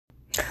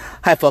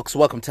Hi, folks.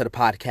 Welcome to the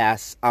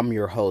podcast. I'm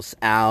your host,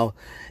 Al.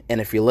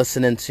 And if you're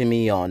listening to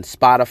me on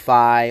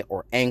Spotify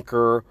or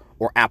Anchor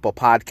or Apple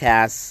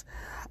Podcasts,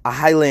 I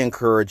highly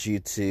encourage you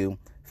to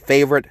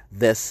favorite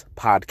this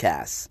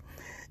podcast.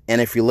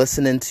 And if you're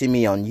listening to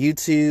me on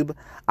YouTube,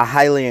 I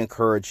highly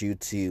encourage you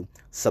to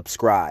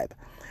subscribe.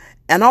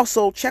 And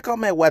also check out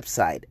my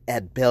website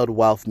at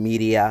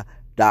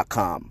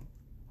buildwealthmedia.com.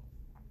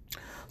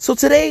 So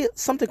today,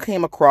 something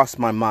came across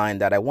my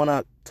mind that I want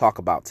to talk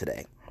about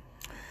today.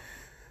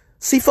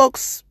 See,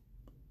 folks,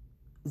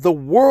 the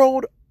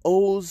world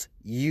owes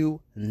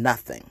you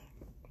nothing.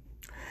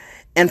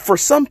 And for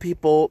some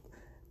people,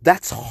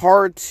 that's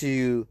hard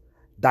to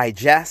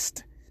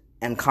digest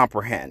and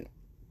comprehend.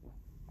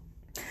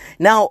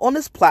 Now, on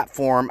this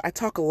platform, I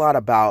talk a lot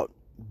about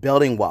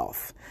building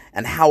wealth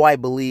and how I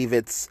believe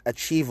it's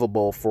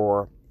achievable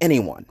for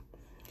anyone.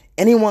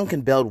 Anyone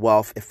can build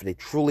wealth if they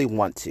truly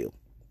want to.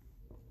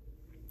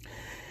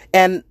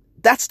 And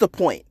that's the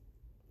point.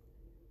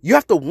 You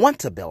have to want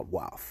to build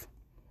wealth.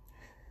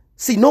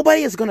 See,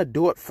 nobody is going to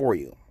do it for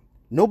you.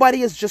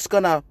 Nobody is just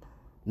going to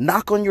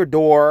knock on your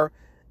door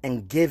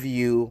and give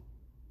you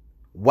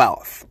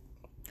wealth.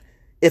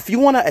 If you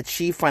want to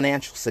achieve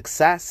financial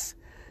success,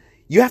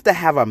 you have to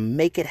have a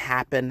make it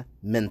happen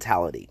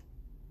mentality.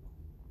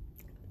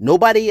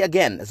 Nobody,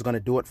 again, is going to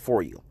do it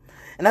for you.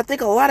 And I think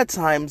a lot of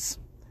times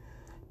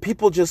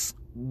people just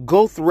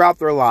go throughout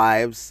their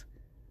lives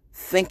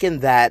thinking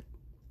that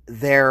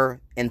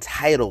they're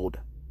entitled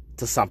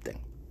to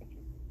something.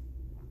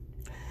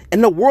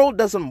 And the world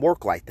doesn't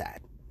work like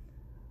that.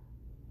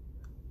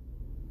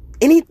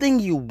 Anything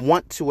you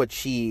want to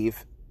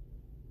achieve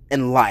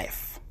in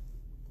life,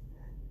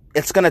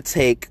 it's going to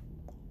take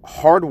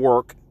hard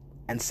work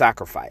and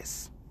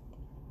sacrifice.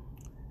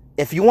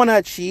 If you want to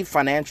achieve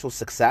financial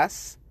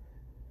success,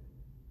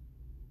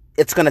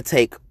 it's going to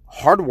take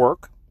hard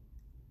work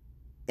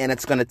and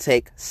it's going to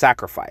take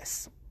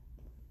sacrifice.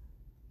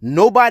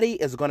 Nobody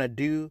is going to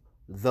do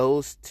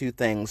those two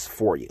things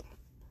for you.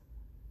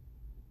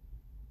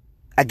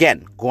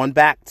 Again, going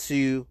back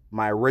to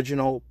my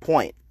original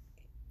point,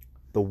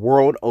 the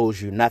world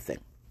owes you nothing.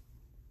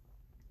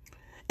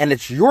 And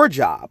it's your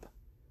job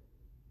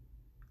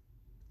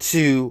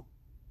to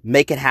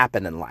make it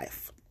happen in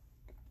life.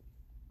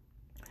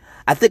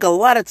 I think a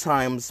lot of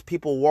times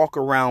people walk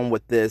around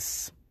with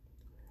this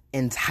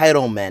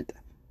entitlement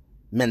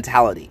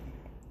mentality.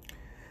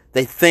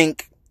 They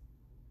think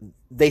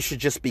they should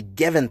just be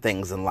given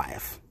things in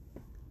life.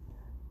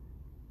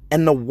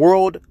 And the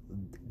world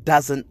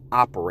doesn't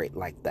operate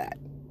like that.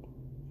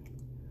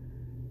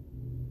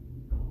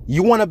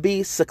 You want to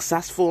be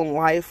successful in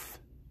life,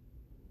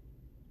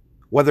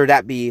 whether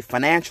that be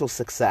financial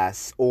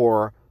success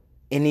or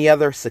any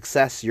other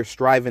success you're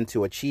striving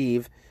to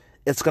achieve,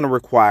 it's going to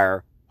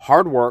require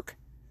hard work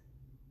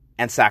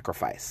and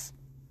sacrifice.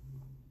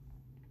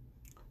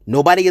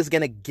 Nobody is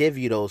going to give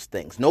you those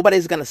things.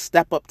 Nobody's going to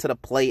step up to the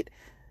plate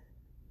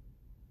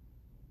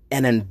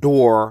and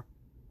endure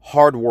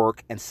hard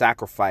work and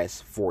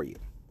sacrifice for you.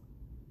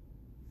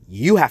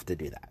 You have to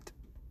do that.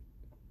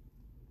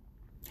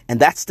 And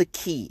that's the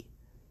key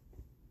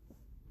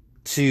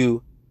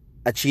to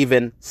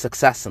achieving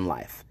success in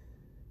life.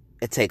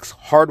 It takes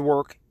hard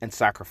work and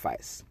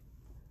sacrifice.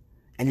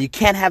 And you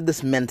can't have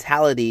this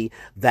mentality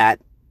that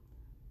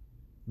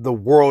the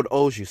world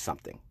owes you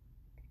something.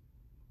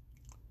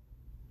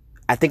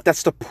 I think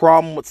that's the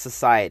problem with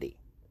society.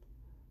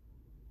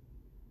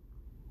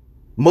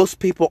 Most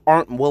people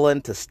aren't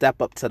willing to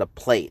step up to the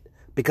plate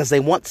because they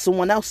want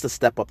someone else to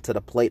step up to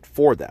the plate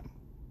for them.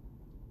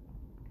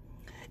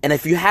 And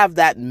if you have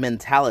that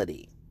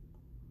mentality,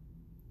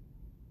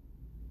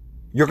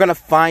 you're going to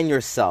find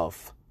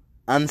yourself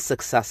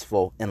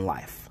unsuccessful in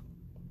life.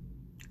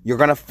 You're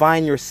going to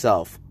find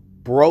yourself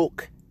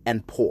broke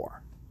and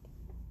poor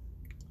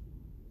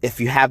if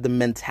you have the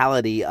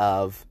mentality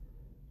of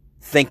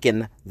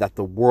thinking that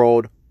the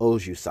world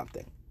owes you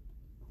something.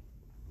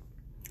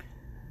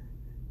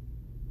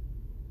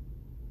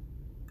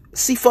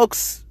 See,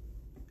 folks,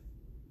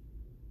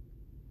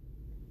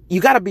 you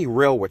got to be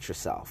real with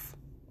yourself.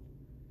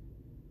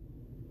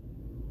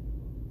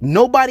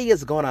 Nobody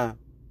is going to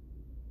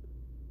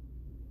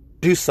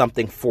do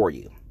something for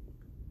you.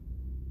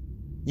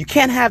 You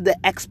can't have the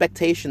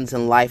expectations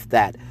in life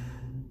that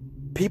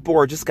people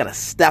are just going to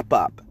step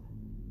up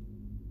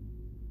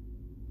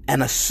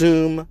and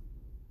assume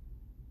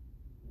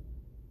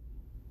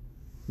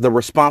the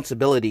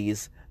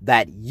responsibilities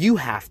that you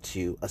have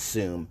to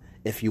assume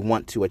if you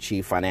want to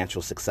achieve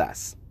financial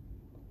success.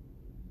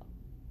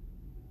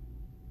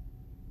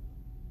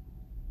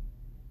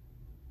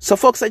 So,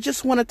 folks, I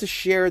just wanted to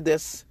share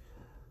this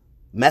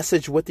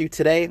message with you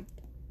today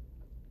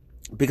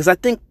because I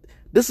think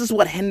this is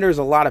what hinders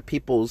a lot of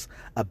people's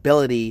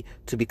ability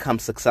to become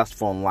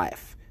successful in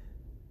life.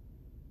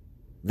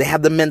 They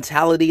have the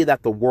mentality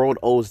that the world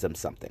owes them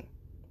something.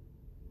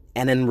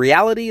 And in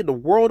reality, the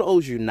world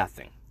owes you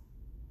nothing.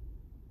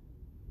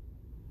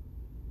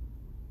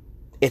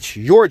 It's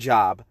your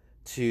job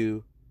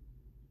to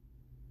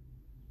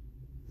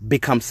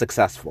become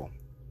successful.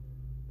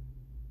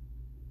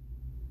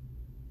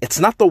 It's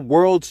not the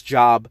world's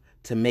job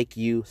to make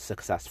you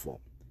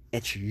successful.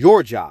 It's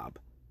your job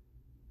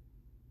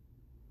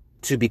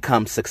to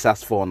become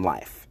successful in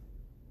life.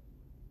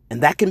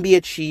 And that can be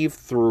achieved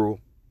through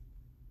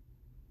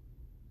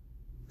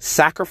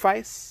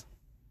sacrifice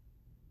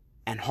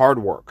and hard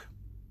work.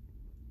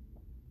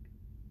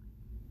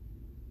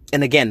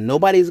 And again,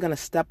 nobody's going to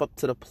step up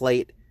to the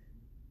plate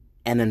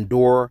and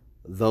endure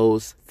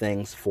those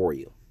things for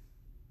you.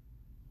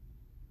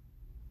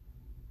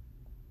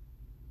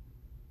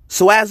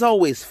 So as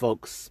always,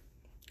 folks,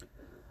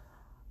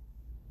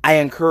 I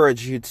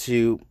encourage you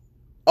to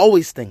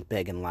always think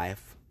big in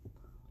life.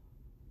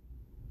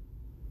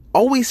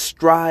 Always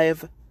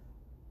strive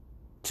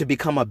to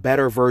become a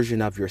better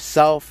version of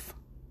yourself.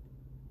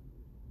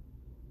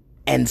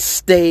 And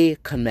stay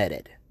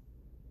committed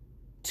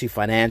to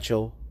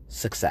financial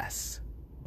success.